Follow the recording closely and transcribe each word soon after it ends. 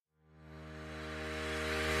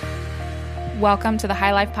Welcome to the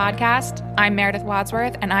High Life Podcast. I'm Meredith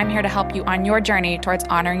Wadsworth, and I'm here to help you on your journey towards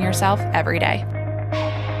honoring yourself every day.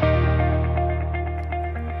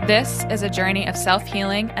 This is a journey of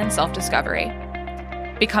self-healing and self-discovery.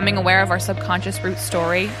 Becoming aware of our subconscious root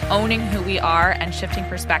story, owning who we are, and shifting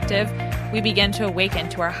perspective, we begin to awaken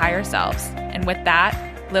to our higher selves, and with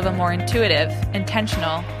that, live a more intuitive,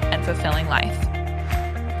 intentional, and fulfilling life.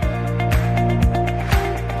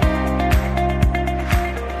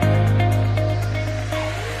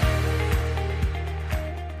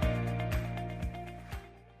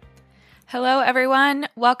 Hello, everyone.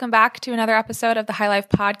 Welcome back to another episode of the High Life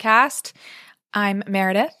Podcast. I'm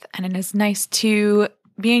Meredith, and it is nice to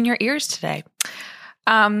be in your ears today.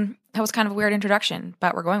 That was kind of a weird introduction,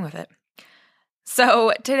 but we're going with it.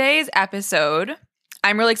 So today's episode,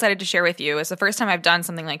 I'm really excited to share with you. It's the first time I've done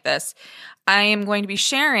something like this. I am going to be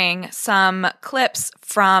sharing some clips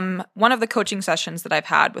from one of the coaching sessions that I've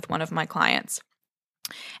had with one of my clients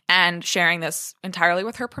and sharing this entirely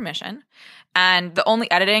with her permission. And the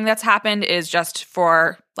only editing that's happened is just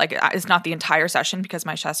for, it's not the entire session because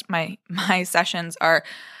my sessions are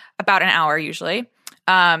about an hour usually.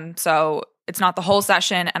 So it's not the whole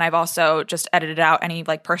session. And I've also just edited out any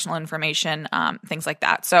personal information, things like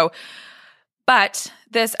that. But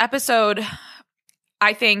this episode,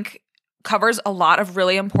 I think, covers a lot of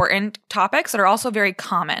really important topics that are also very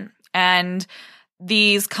common. And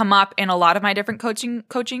these come up in a lot of my different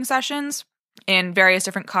coaching sessions in various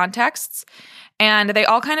different contexts. And they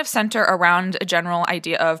all kind of center around a general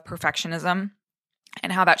idea of perfectionism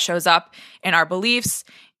and how that shows up in our beliefs,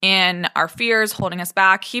 in our fears, holding us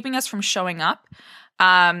back, keeping us from showing up,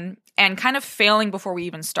 and kind of failing before we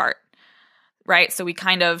even start, right? So we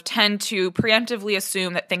kind of tend to preemptively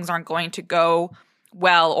assume that things aren't going to go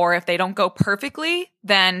well, or if they don't go perfectly,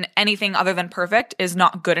 then anything other than perfect is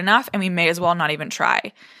not good enough, and we may as well not even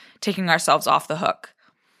try, taking ourselves off the hook.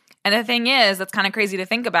 And the thing is, that's kind of crazy to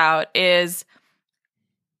think about, is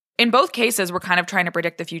in both cases, we're kind of trying to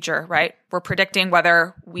predict the future, right? We're predicting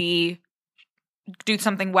whether we do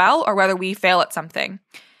something well or whether we fail at something.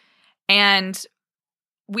 And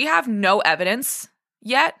we have no evidence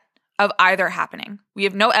yet of either happening. We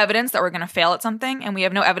have no evidence that we're going to fail at something, and we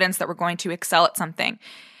have no evidence that we're going to excel at something.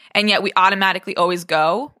 And yet we automatically always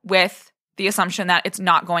go with the assumption that it's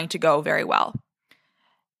not going to go very well.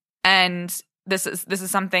 And this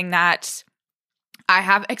is something that I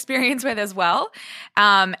have experience with as well.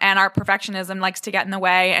 And our perfectionism likes to get in the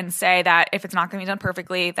way and say that if it's not going to be done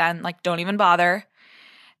perfectly, then don't even bother.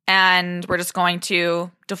 And we're just going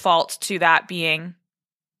to default to that being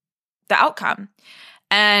the outcome.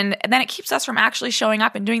 And then it keeps us from actually showing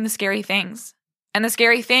up and doing the scary things. And the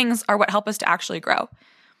scary things are what help us to actually grow.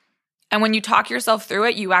 And when you talk yourself through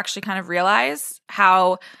it, you actually kind of realize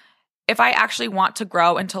how if I actually want to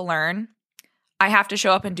grow and to learn, I have to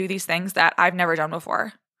show up and do these things that I've never done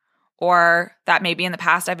before, or that maybe in the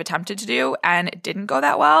past I've attempted to do and it didn't go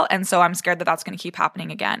that well. And so I'm scared that that's going to keep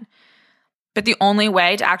happening again. But the only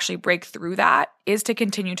way to actually break through that is to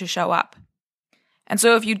continue to show up. And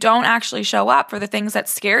so if you don't actually show up for the things that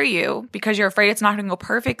scare you because you're afraid it's not going to go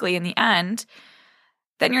perfectly in the end,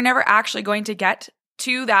 then you're never actually going to get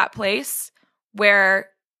to that place where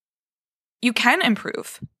you can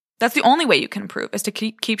improve. That's the only way you can improve, is to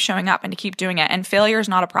keep showing up and to keep doing it. And failure is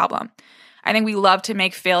not a problem. I think we love to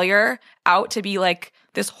make failure out to be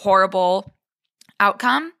this horrible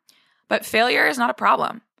outcome, but failure is not a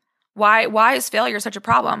problem. Why is failure such a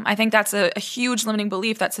problem? I think that's a huge limiting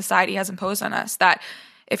belief that society has imposed on us, that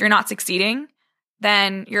if you're not succeeding,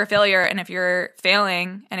 then you're a failure. And if you're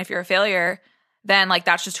failing and if you're a failure, then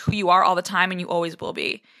that's just who you are all the time and you always will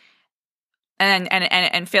be.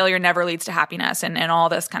 And failure never leads to happiness and all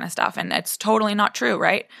this kind of stuff. And it's totally not true,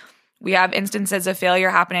 right? We have instances of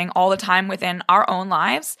failure happening all the time within our own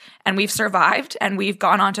lives, and we've survived and we've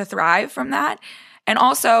gone on to thrive from that. And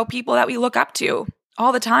also people that we look up to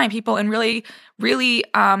all the time, people in really, really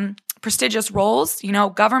prestigious roles,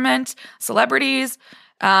 government, celebrities,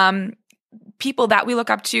 people that we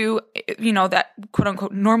look up to, that quote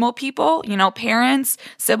unquote normal people, parents,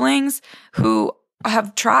 siblings who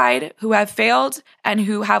have tried, who have failed, and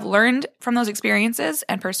who have learned from those experiences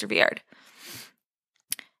and persevered.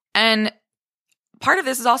 And part of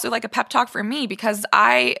this is also a pep talk for me, because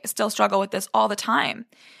I still struggle with this all the time.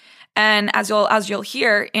 And as you'll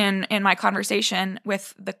hear in my conversation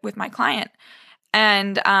with my client,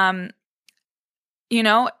 and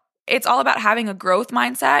it's all about having a growth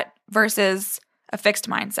mindset versus a fixed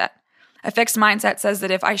mindset. A fixed mindset says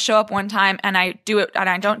that if I show up one time and I do it and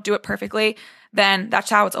I don't do it perfectly, then that's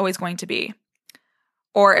how it's always going to be.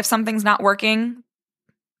 Or if something's not working,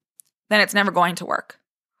 then it's never going to work.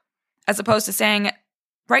 as opposed to saying,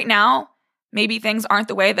 right now, maybe things aren't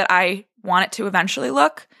the way that I want it to eventually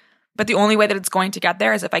look, but the only way that it's going to get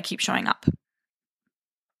there is if I keep showing up.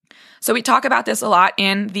 So we talk about this a lot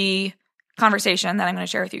in the conversation that I'm going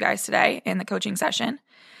to share with you guys today in the coaching session.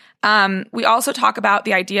 We also talk about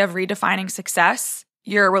the idea of redefining success,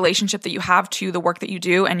 your relationship that you have to the work that you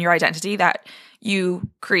do and your identity that you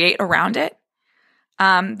create around it.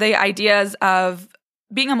 The ideas of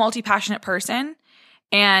being a multi-passionate person,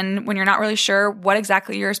 and when you're not really sure what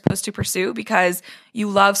exactly you're supposed to pursue because you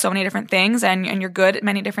love so many different things and you're good at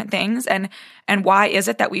many different things, and why is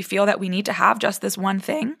it that we feel that we need to have just this one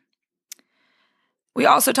thing? We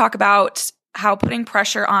also talk about how putting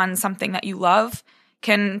pressure on something that you love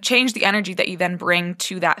can change the energy that you then bring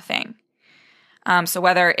to that thing. So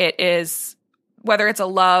whether it's a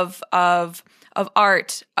love of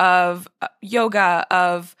art, of yoga,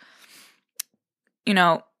 of,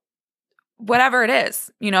 whatever it is,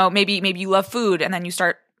 maybe you love food and then you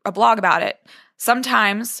start a blog about it.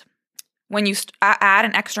 Sometimes when you add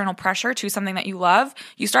an external pressure to something that you love,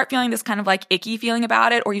 you start feeling this kind of like icky feeling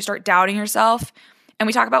about it, or you start doubting yourself. And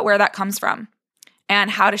we talk about where that comes from and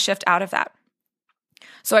how to shift out of that.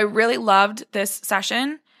 So I really loved this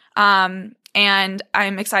session. And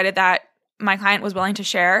I'm excited that my client was willing to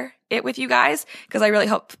share it with you guys, because I really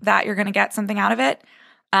hope that you're going to get something out of it.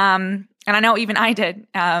 And I know even I did.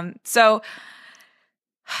 So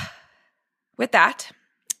with that,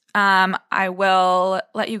 I will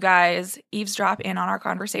let you guys eavesdrop in on our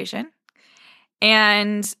conversation.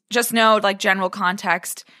 And just know, like, general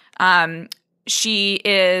context, she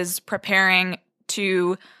is preparing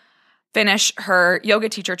to finish her yoga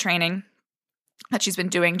teacher training that she's been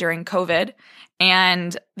doing during COVID.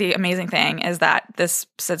 And the amazing thing is that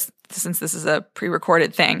since this is a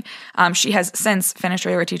pre-recorded thing, she has since finished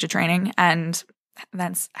her yoga teacher training and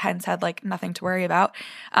hence had like nothing to worry about.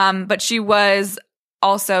 But she was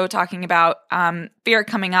also talking about fear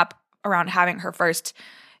coming up around having her first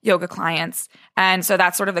yoga clients. And so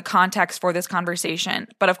that's sort of the context for this conversation.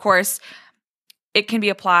 But of course, it can be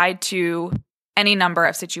applied to any number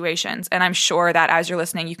of situations. And I'm sure that as you're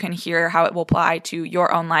listening, you can hear how it will apply to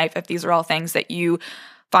your own life if these are all things that you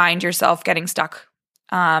find yourself getting stuck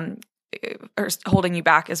or holding you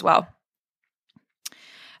back as well.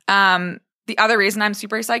 The other reason I'm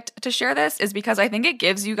super psyched to share this is because I think it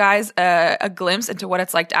gives you guys a glimpse into what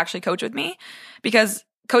it's like to actually coach with me, because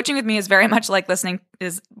coaching with me is very much like listening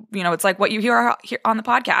it's like what you hear on the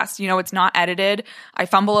podcast. It's not edited. I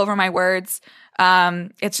fumble over my words.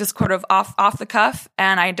 It's just sort of off the cuff,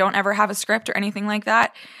 and I don't ever have a script or anything like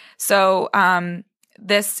that. So,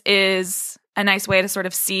 this is a nice way to sort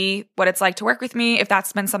of see what it's like to work with me. If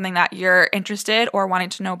that's been something that you're interested or wanting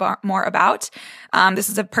to know more about, this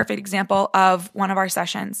is a perfect example of one of our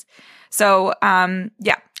sessions. So,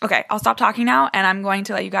 yeah. Okay. I'll stop talking now, and I'm going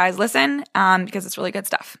to let you guys listen, because it's really good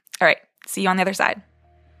stuff. All right. See you on the other side.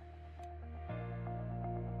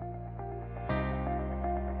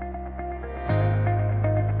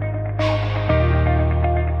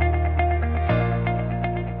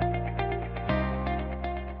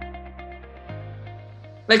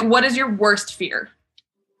 Like, what is your worst fear?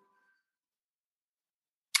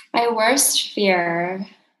 My worst fear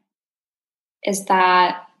is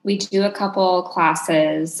that we do a couple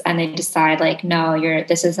classes and they decide like, no,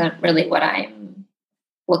 this isn't really what I'm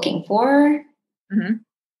looking for. Mm-hmm.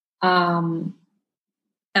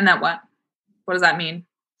 And that what? What does that mean?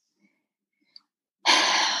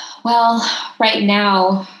 Well, right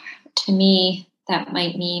now, to me, that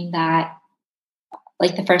might mean that,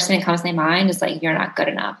 like, the first thing that comes to my mind is like, you're not good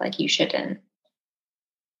enough. Like, you shouldn't.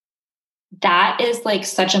 That is like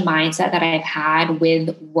such a mindset that I've had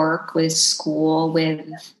with work, with school, with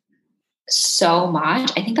so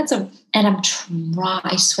much. I think and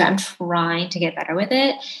I swear I'm trying to get better with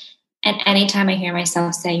it. And anytime I hear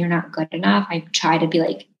myself say, you're not good enough, I try to be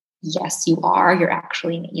like, yes, you are. You're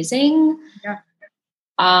actually amazing. Yeah.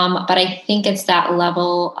 But I think it's that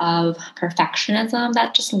level of perfectionism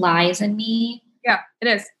that just lies in me. Yeah, it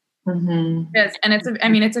is. Mm-hmm. It is.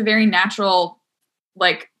 And it's a very natural,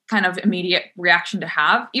 like, kind of immediate reaction to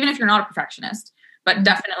have, even if you're not a perfectionist. But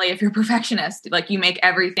definitely if you're a perfectionist, like, you make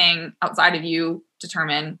everything outside of you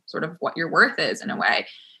determine sort of what your worth is in a way.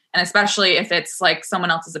 And especially if it's like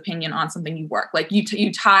someone else's opinion on something you work, like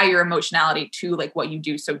you tie your emotionality to like what you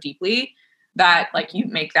do so deeply that like you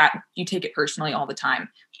take it personally all the time.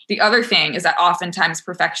 The other thing is that oftentimes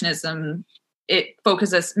perfectionism,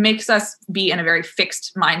 makes us be in a very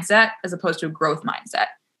fixed mindset as opposed to a growth mindset.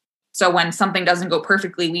 So when something doesn't go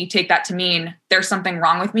perfectly, we take that to mean there's something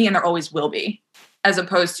wrong with me, and there always will be, as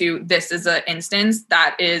opposed to this is an instance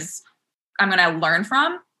that is I'm going to learn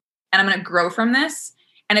from, and I'm going to grow from this.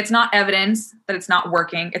 And it's not evidence that it's not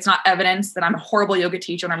working. It's not evidence that I'm a horrible yoga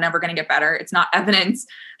teacher and I'm never going to get better. It's not evidence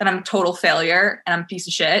that I'm a total failure and I'm a piece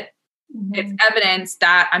of shit. Mm-hmm. It's evidence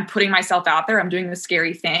that I'm putting myself out there. I'm doing the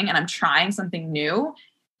scary thing and I'm trying something new.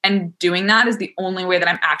 And doing that is the only way that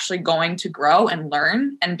I'm actually going to grow and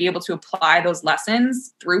learn and be able to apply those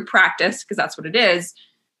lessons through practice, because that's what it is,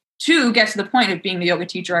 to get to the point of being the yoga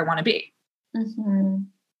teacher I want to be. Mm-hmm.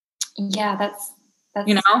 Yeah, that's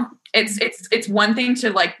you know, it's one thing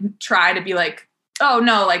to like try to be like, oh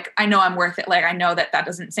no, like I know I'm worth it. Like I know that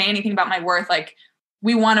doesn't say anything about my worth. Like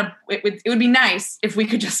we want to, it would be nice if we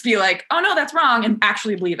could just be like, oh no, that's wrong, and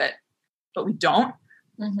actually believe it, but we don't.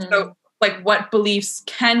 Mm-hmm. So like, what beliefs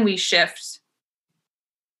can we shift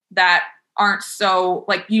that aren't so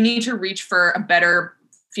like, you need to reach for a better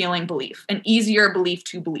feeling belief, an easier belief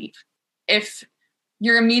to believe. If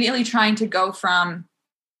you're immediately trying to go from,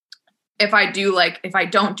 if I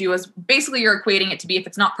don't do as, basically you're equating it to be, if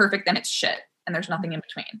it's not perfect, then it's shit. And there's nothing in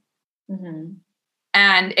between. Mm-hmm.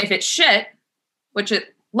 And if it's shit, which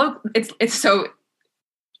it's so,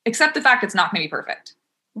 accept the fact it's not going to be perfect.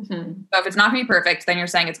 Mm-hmm. So if it's not going to be perfect, then you're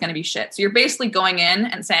saying it's going to be shit. So you're basically going in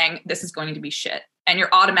and saying, this is going to be shit. And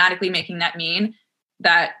you're automatically making that mean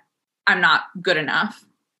that I'm not good enough.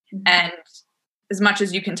 Mm-hmm. And as much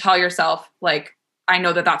as you can tell yourself, like, I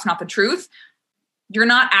know that that's not the truth, you're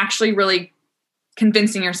not actually really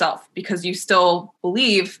convincing yourself, because you still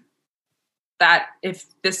believe that if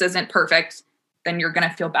this isn't perfect, then you're going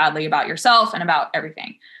to feel badly about yourself and about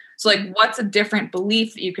everything. So like, what's a different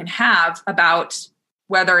belief that you can have about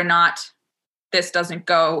whether or not this doesn't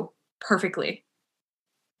go perfectly?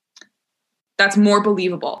 That's more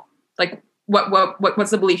believable. Like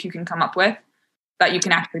what's the belief you can come up with that you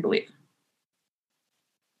can actually believe?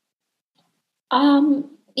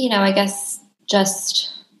 I guess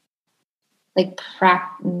just like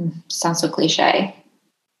sounds so cliche.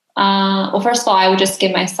 Well, first of all, I would just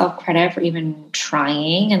give myself credit for even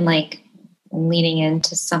trying and like leaning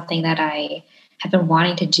into something that I have been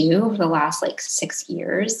wanting to do for the last like 6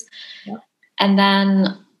 years. Yeah. And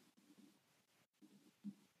then,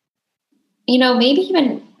 maybe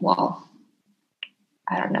even,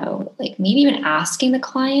 I don't know, like maybe even asking the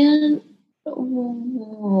client, I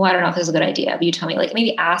don't know if this is a good idea, but you tell me, like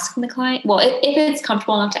maybe asking the client, if it's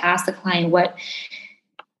comfortable enough to ask the client, what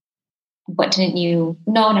didn't you,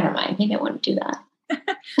 no, never mind. Maybe I wouldn't do that.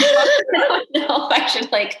 No, I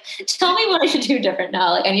should like, tell me what I should do different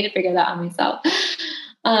now. Like I need to figure that out myself.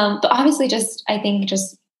 But obviously I think if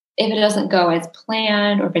it doesn't go as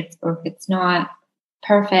planned, or if it's not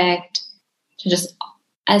perfect, to just,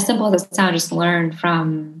 as simple as it sounds, just learn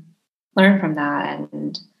from that.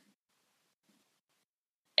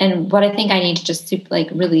 And what I think I need to just like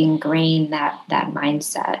really ingrain that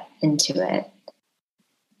mindset into it.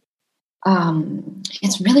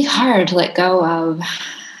 It's really hard to let go of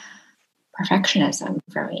perfectionism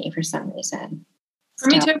for me, for some reason. For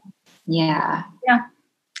me too. Yeah. Yeah.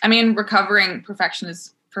 I mean, recovering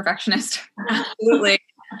perfectionist. Absolutely.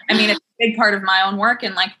 I mean, it's a big part of my own work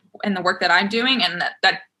and like in the work that I'm doing, and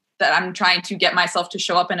that I'm trying to get myself to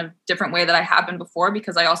show up in a different way that I have been before,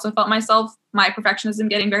 because I also felt my perfectionism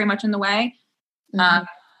getting very much in the way. Mm-hmm.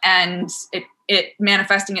 And it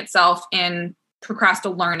manifesting itself in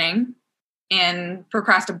procrastinating, in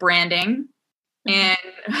procrastinating, and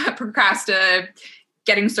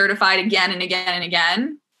getting certified again and again and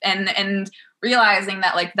again, and realizing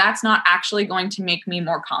that like that's not actually going to make me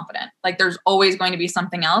more confident. Like there's always going to be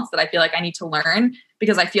something else that I feel like I need to learn,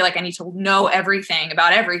 because I feel like I need to know everything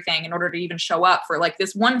about everything in order to even show up for like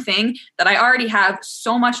this one thing that I already have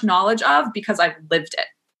so much knowledge of, because I've lived it.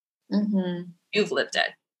 Mm-hmm. You've lived it,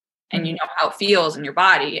 and you know how it feels in your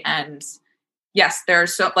body. And yes,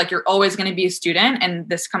 there's so like, you're always going to be a student. And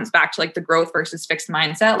this comes back to like the growth versus fixed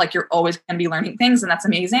mindset. Like you're always going to be learning things, and that's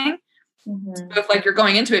amazing. Mm-hmm. So if like you're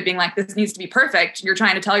going into it being like, this needs to be perfect, you're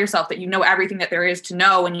trying to tell yourself that you know everything that there is to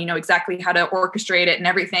know, and you know exactly how to orchestrate it and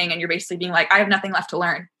everything. And you're basically being like, I have nothing left to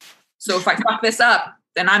learn. So if I fuck this up,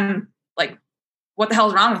 then I'm like, what the hell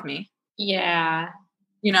is wrong with me? Yeah.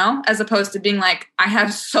 As opposed to being like, I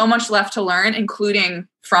have so much left to learn, including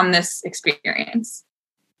from this experience.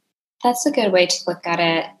 That's a good way to look at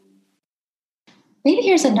it. Maybe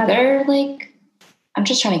here's another, like, I'm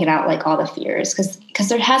just trying to get out like all the fears, because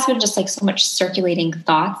there has been just like so much circulating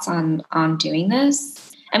thoughts on doing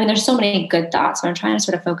this. I mean, there's so many good thoughts, but I'm trying to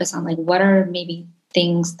sort of focus on like, what are maybe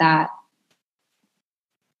things that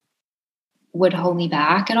would hold me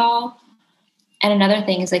back at all. And another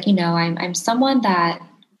thing is like, I'm someone that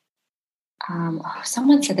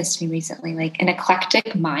someone said this to me recently, like an eclectic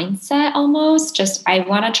mindset almost. Just, I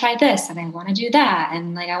want to try this and I want to do that.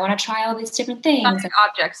 And like, I want to try all these different things. Shiny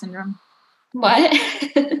object syndrome. What?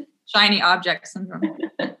 Shiny object syndrome.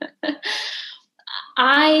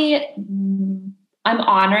 I'm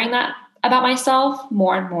honoring that about myself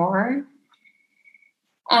more and more.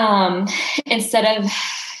 Instead of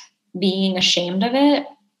being ashamed of it,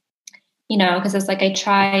 because it's like I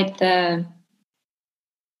tried the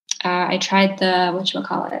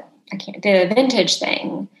whatchamacallit, the vintage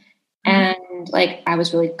thing. And like, I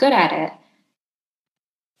was really good at it.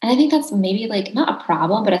 And I think that's maybe like not a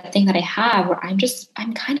problem, but a thing that I have where I'm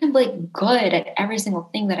kind of like good at every single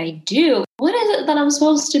thing that I do. What is it that I'm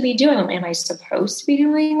supposed to be doing? Am I supposed to be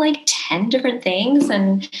doing like 10 different things?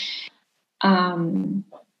 And,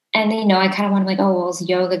 I kind of want to like, oh, well, is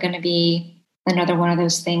yoga going to be another one of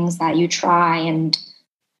those things that you try? And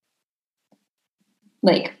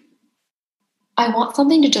like, I want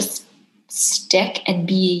something to just stick and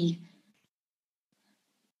be,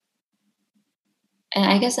 and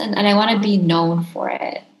I guess, and I want to be known for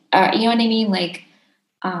it. You know what I mean? Like,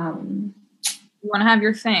 you want to have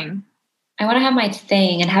your thing. I want to have my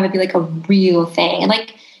thing and have it be like a real thing. And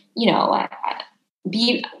like,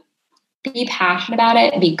 be passionate about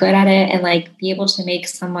it, be good at it, and like be able to make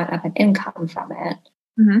somewhat of an income from it.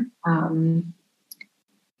 Mm-hmm.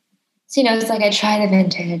 So, it's like I try the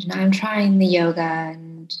vintage, now I'm trying the yoga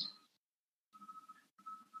and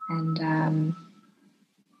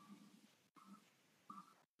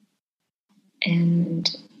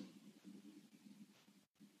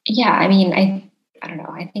yeah, I mean, I don't know.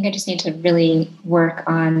 I think I just need to really work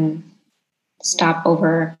on stop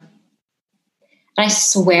over. And I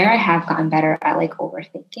swear I have gotten better at like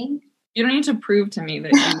overthinking. You don't need to prove to me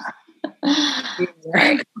that you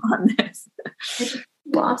work on this. I just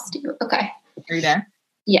lost you. Okay. Are you there?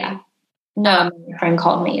 Yeah. No, my friend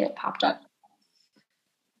called me and it popped up.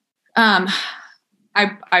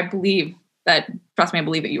 I believe that, trust me, I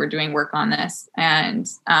believe that you were doing work on this. And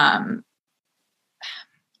I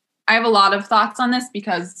have a lot of thoughts on this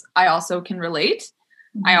because I also can relate.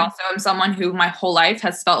 Mm-hmm. I also am someone who my whole life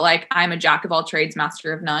has felt like I'm a jack of all trades,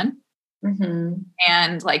 master of none. Mm-hmm.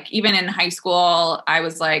 And like, even in high school, I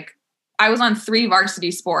was on 3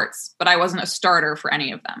 varsity sports, but I wasn't a starter for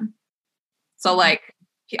any of them. So like,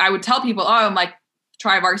 I would tell people, oh, I'm like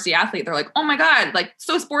tri-varsity athlete. They're like, oh my God, like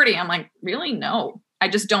so sporty. I'm like, really? No, I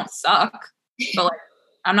just don't suck. But like,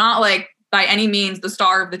 I'm not like by any means the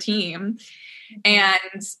star of the team.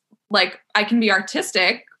 And like, I can be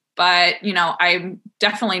artistic, but I'm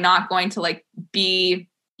definitely not going to like be,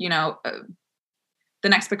 the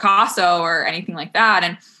next Picasso or anything like that.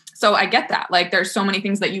 And so I get that. Like, there's so many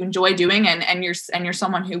things that you enjoy doing, and you're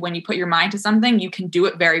someone who, when you put your mind to something, you can do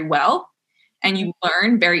it very well and you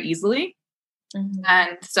learn very easily. Mm-hmm.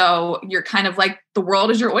 And so you're kind of like, the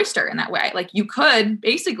world is your oyster in that way. Like, you could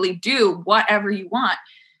basically do whatever you want.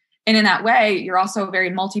 And in that way, you're also a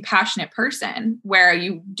very multi-passionate person where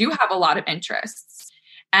you do have a lot of interests.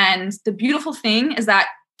 And the beautiful thing is that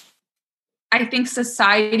I think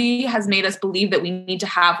society has made us believe that we need to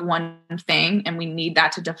have one thing and we need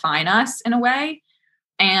that to define us in a way.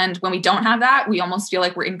 And when we don't have that, we almost feel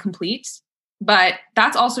like we're incomplete. But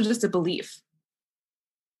that's also just a belief.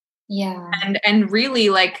 Yeah. And really,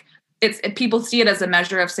 like, people see it as a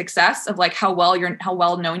measure of success, of like how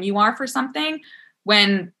well known you are for something,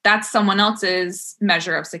 when that's someone else's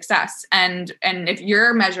measure of success. And if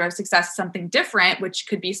your measure of success is something different, which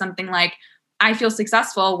could be something like, I feel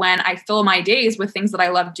successful when I fill my days with things that I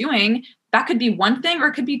love doing, that could be one thing or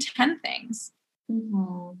it could be 10 things.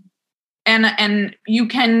 Mm-hmm. And you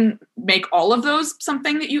can make all of those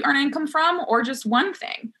something that you earn income from, or just one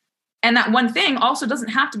thing. And that one thing also doesn't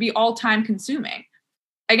have to be all time consuming.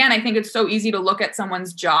 Again, I think it's so easy to look at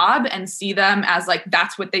someone's job and see them as like,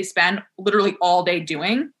 that's what they spend literally all day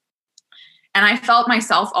doing. And I felt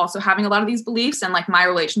myself also having a lot of these beliefs, and like my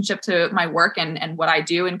relationship to my work and what I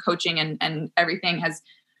do in coaching and everything has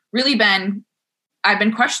really been, I've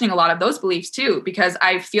been questioning a lot of those beliefs too, because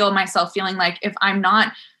I feel myself feeling like if I'm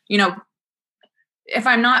not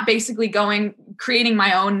basically creating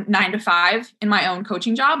my own 9-to-5 in my own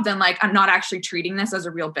coaching job, then like, I'm not actually treating this as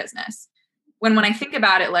a real business. When I think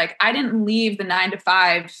about it, like, I didn't leave the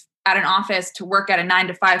 9-to-5 at an office to work at a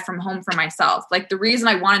 9-to-5 from home for myself. Like, the reason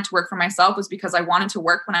I wanted to work for myself was because I wanted to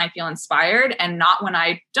work when I feel inspired and not when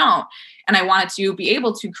I don't. And I wanted to be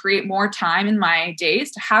able to create more time in my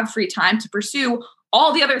days to have free time to pursue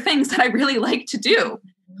all the other things that I really like to do.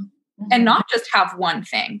 Mm-hmm. And not just have one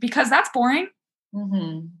thing, because that's boring.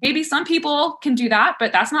 Mm-hmm. Maybe some people can do that,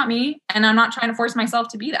 but that's not me. And I'm not trying to force myself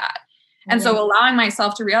to be that. And so allowing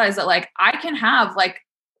myself to realize that like, I can have like,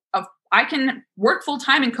 I can work full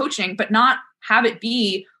time in coaching, but not have it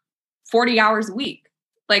be 40 hours a week.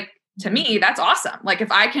 Like to me, that's awesome. Like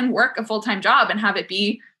if I can work a full-time job and have it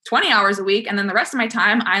be 20 hours a week, and then the rest of my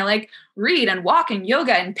time, I like read and walk and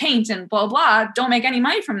yoga and paint and blah, blah, don't make any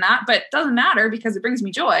money from that, but it doesn't matter because it brings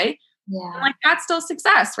me joy. Yeah. And like that's still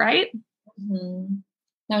success, right? Mm-hmm.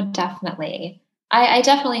 No, definitely. I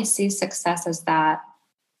definitely see success as that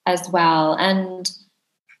as well. And,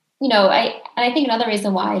 you know, I think another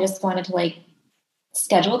reason why I just wanted to like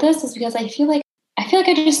schedule this is because I feel like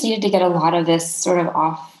I just needed to get a lot of this sort of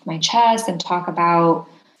off my chest and talk about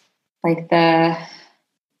like the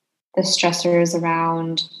stressors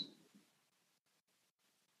around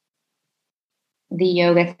the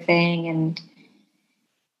yoga thing. And,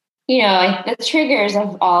 you know, the triggers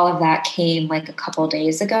of all of that came like a couple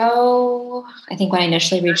days ago. I think when I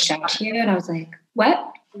initially reached out to you and I was like, what?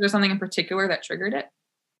 Was there something in particular that triggered it?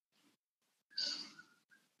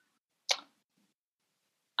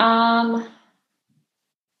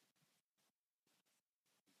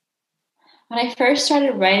 When I first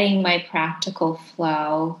started writing my practical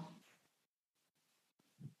flow,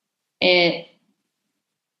 it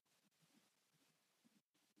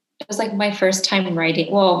was like my first time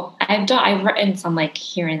writing. Well, I've written some like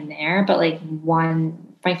here and there, but like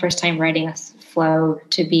my first time writing a flow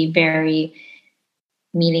to be very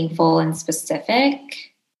meaningful and specific.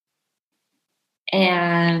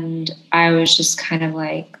 And I was just kind of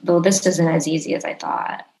like, well, this isn't as easy as I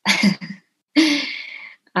thought.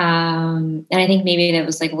 And I think maybe that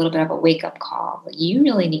was like a little bit of a wake up call. Like, you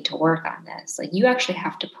really need to work on this. Like, you actually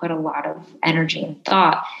have to put a lot of energy and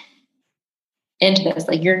thought into this.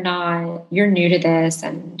 Like, you're new to this,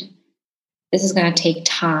 and this is going to take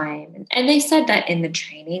time. And they said that in the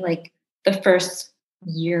training, like the first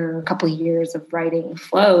couple of years of writing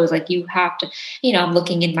flows, like you have to, you know, I'm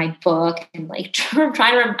looking in my book and like trying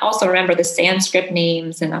to also remember the Sanskrit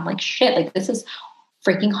names. And I'm like, shit, like this is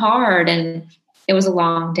freaking hard. And it was a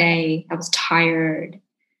long day. I was tired.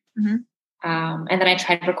 Mm-hmm. And then I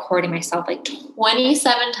tried recording myself like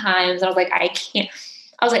 27 times. And I was like, I just need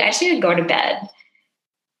to go to bed.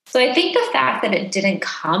 So I think the fact that it didn't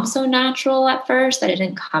come so natural at first, that it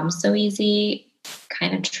didn't come so easy,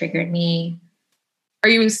 kind of triggered me. Are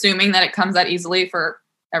you assuming that it comes that easily for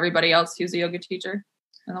everybody else who's a yoga teacher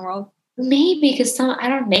in the world? Maybe because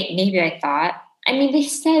maybe I thought. I mean, they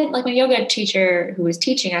said, like my yoga teacher who was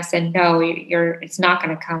teaching us said, no, it's not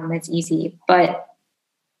going to come as easy. But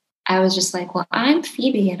I was just like, well, I'm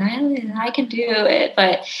Phoebe and I can do it.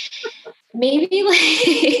 But maybe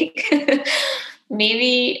like,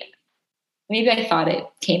 maybe I thought it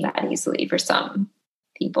came that easily for some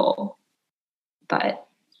people, but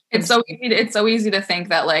it's so easy to think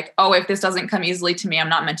that like, oh, if this doesn't come easily to me, I'm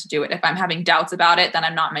not meant to do it. If I'm having doubts about it, then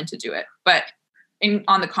I'm not meant to do it. But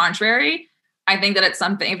on the contrary, I think that if it's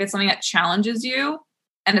something that challenges you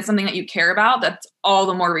and it's something that you care about, that's all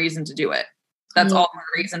the more reason to do it. That's all the more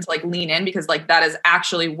reason to like lean in, because like that is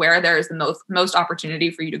actually where there is the most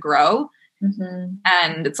opportunity for you to grow. Mm-hmm.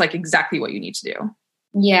 And it's like exactly what you need to do.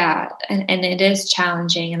 Yeah. And it is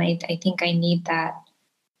challenging. And I think I need that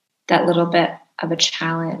little bit of a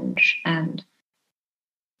challenge. And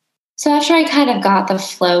so after I kind of got the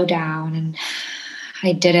flow down and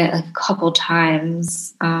I did it like a couple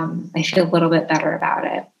times, I feel a little bit better about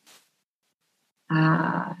it.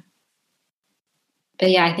 But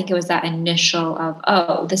yeah, I think it was that initial of,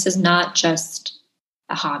 oh, this is not just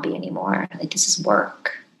a hobby anymore. Like this is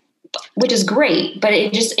work, which is great. But I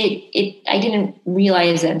didn't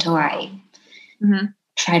realize it until I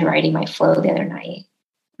tried writing my flow the other night.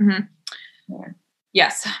 Mm-hmm. Yeah.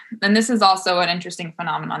 Yes. And this is also an interesting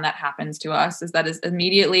phenomenon that happens to us, is that as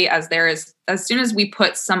immediately as soon as we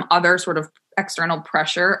put some other sort of external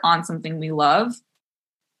pressure on something we love,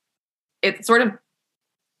 it sort of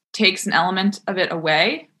takes an element of it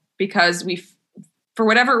away, because for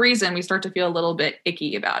whatever reason, we start to feel a little bit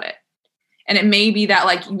icky about it. And it may be that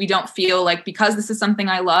like, we don't feel like, because this is something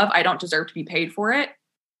I love, I don't deserve to be paid for it.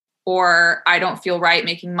 Or I don't feel right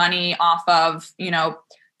making money off of, you know,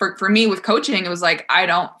 for me with coaching, it was like, I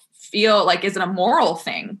don't feel like, is it a moral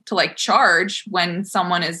thing to like charge when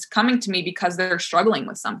someone is coming to me because they're struggling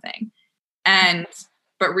with something?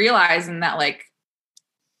 But realizing that like,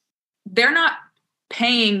 they're not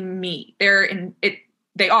paying me, they're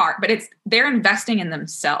investing in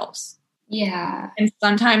themselves. Yeah. And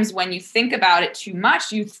sometimes when you think about it too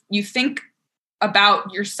much, you think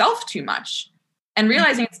about yourself too much, and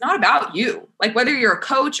realizing it's not about you. Like whether you're a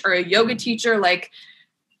coach or a yoga teacher, like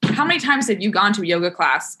how many times have you gone to a yoga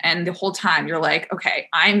class and the whole time you're like, okay,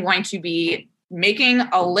 I'm going to be making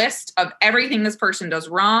a list of everything this person does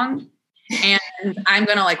wrong. And I'm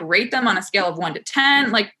going to like rate them on a scale of 1 to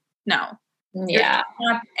 10. Like, no. Yeah.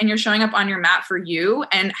 You're showing up on your mat for you.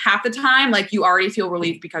 And half the time, like you already feel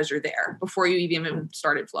relief because you're there before you even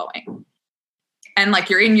started flowing. And like,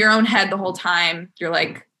 you're in your own head the whole time. You're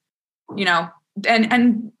like, you know,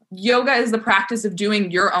 and yoga is the practice of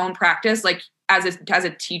doing your own practice. Like as a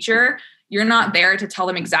teacher, you're not there to tell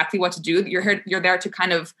them exactly what to do. You're there to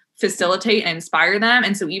kind of facilitate and inspire them.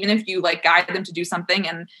 And so even if you like guide them to do something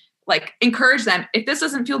and like encourage them, if this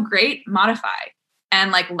doesn't feel great, modify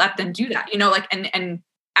and like let them do that, you know, like, and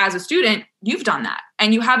as a student, you've done that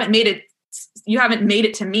and you haven't made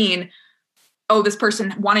it to mean, oh, this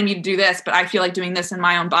person wanted me to do this, but I feel like doing this in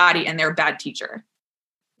my own body and they're a bad teacher.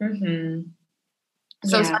 Mm-hmm.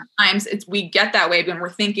 So sometimes we get that way when we're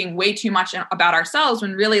thinking way too much about ourselves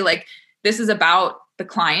when really like this is about the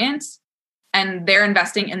client and they're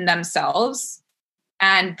investing in themselves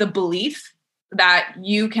and the belief that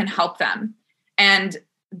you can help them. And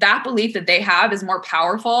that belief that they have is more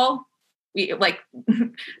powerful. We like,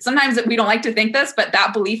 sometimes we don't like to think this, but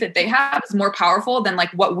that belief that they have is more powerful than like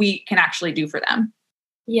what we can actually do for them.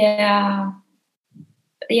 Yeah.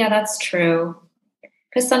 Yeah, that's true.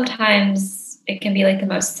 Because sometimes it can be like the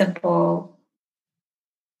most simple.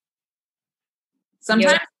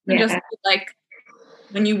 Sometimes just like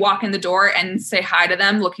when you walk in the door and say hi to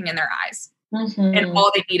them, looking in their eyes. Mm-hmm. And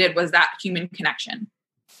all they needed was that human connection.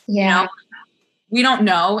 Yeah. You know? We don't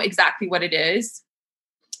know exactly what it is,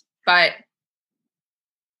 but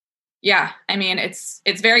yeah, I mean, it's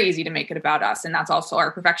very easy to make it about us. And that's also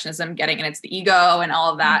our perfectionism getting, and it's the ego and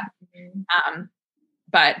all of that. Mm-hmm.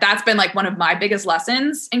 But that's been like one of my biggest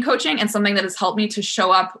lessons in coaching, and something that has helped me to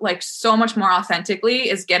show up like so much more authentically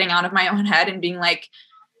is getting out of my own head and being like,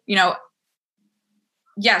 you know,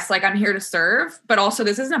 yes, like I'm here to serve, but also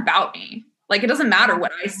this isn't about me. Like, it doesn't matter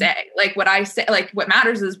what I say. Like what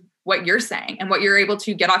matters is what you're saying and what you're able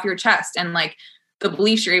to get off your chest and like the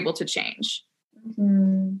beliefs you're able to change.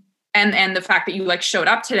 Mm-hmm. And the fact that you like showed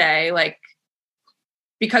up today, like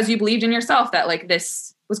because you believed in yourself that like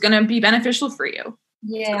this was going to be beneficial for you.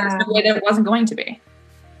 Yeah. So there's no way that it wasn't going to be.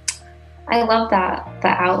 I love that, the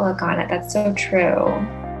outlook on it. That's so true.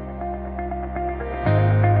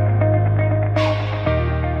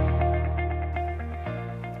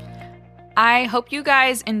 I hope you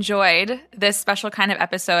guys enjoyed this special kind of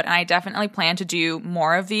episode, and I definitely plan to do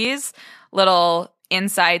more of these little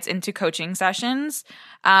insights into coaching sessions.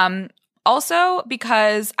 Also,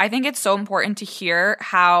 because I think it's so important to hear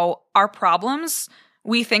how our problems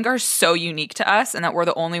we think are so unique to us and that we're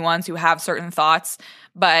the only ones who have certain thoughts,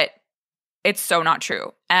 but it's so not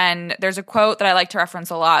true. And there's a quote that I like to reference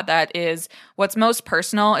a lot that is, what's most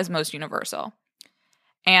personal is most universal.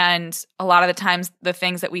 And a lot of the times, the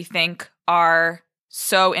things that we think are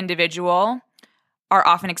so individual are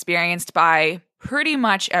often experienced by pretty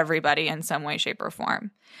much everybody in some way, shape, or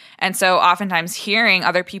form. And so oftentimes hearing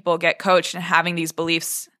other people get coached and having these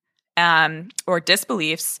beliefs or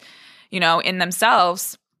disbeliefs, you know, in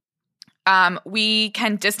themselves, we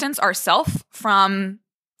can distance ourselves from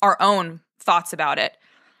our own thoughts about it.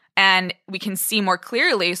 And we can see more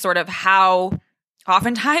clearly sort of how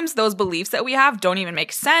oftentimes those beliefs that we have don't even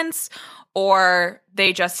make sense, or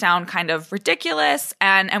they just sound kind of ridiculous,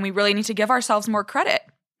 and we really need to give ourselves more credit.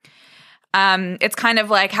 It's kind of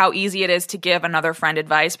like how easy it is to give another friend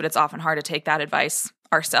advice, but it's often hard to take that advice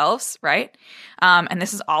ourselves, right? And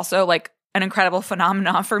this is also like an incredible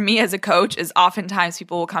phenomenon for me as a coach, is oftentimes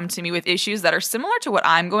people will come to me with issues that are similar to what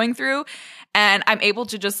I'm going through, and I'm able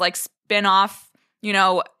to just like spin off, you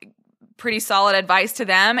know, pretty solid advice to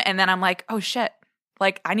them, and then I'm like, oh shit,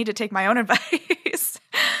 like I need to take my own advice.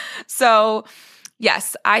 So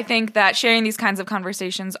yes, I think that sharing these kinds of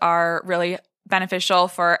conversations are really beneficial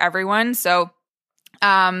for everyone. So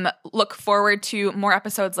look forward to more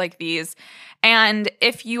episodes like these. And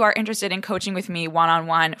if you are interested in coaching with me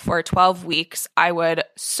one-on-one for 12 weeks, I would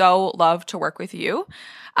so love to work with you.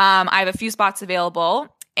 I have a few spots available,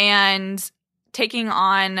 and taking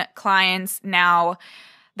on clients now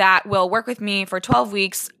that will work with me for 12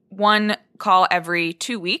 weeks, one call every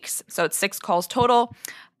 2 weeks. So it's 6 calls total.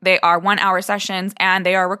 They are 1-hour sessions, and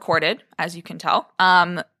they are recorded, as you can tell,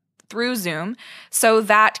 through Zoom, so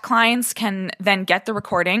that clients can then get the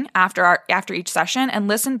recording after each session and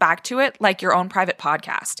listen back to it like your own private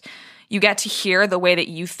podcast. You get to hear the way that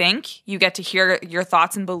you think. You get to hear your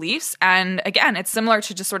thoughts and beliefs. And again, it's similar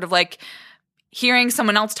to just sort of like hearing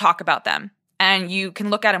someone else talk about them. And you can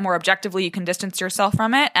look at it more objectively. You can distance yourself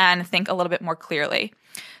from it and think a little bit more clearly.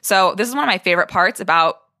 So this is one of my favorite parts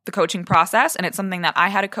about the coaching process. And it's something that I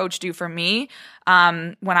had a coach do for me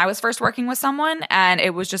when I was first working with someone. And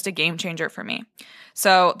it was just a game changer for me.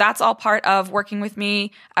 So that's all part of working with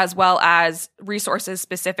me, as well as resources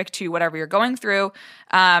specific to whatever you're going through.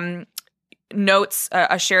 Notes,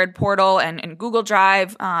 a shared portal and Google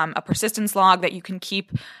Drive, a persistence log that you can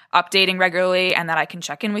keep updating regularly and that I can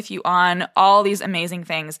check in with you on, all these amazing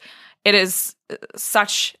things. It is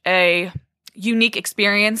such a unique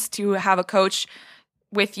experience to have a coach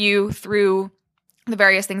with you through the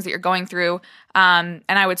various things that you're going through. And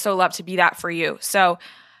I would so love to be that for you. So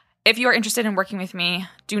if you are interested in working with me,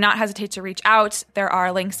 do not hesitate to reach out. There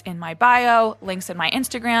are links in my bio, links in my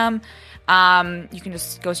Instagram. You can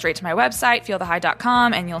just go straight to my website,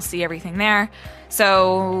 feelthehigh.com, and you'll see everything there.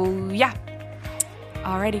 So yeah.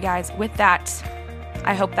 Alrighty, guys. With that,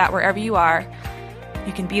 I hope that wherever you are,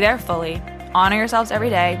 you can be there fully. Honor yourselves every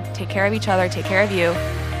day. Take care of each other. Take care of you.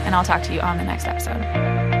 And I'll talk to you on the next episode.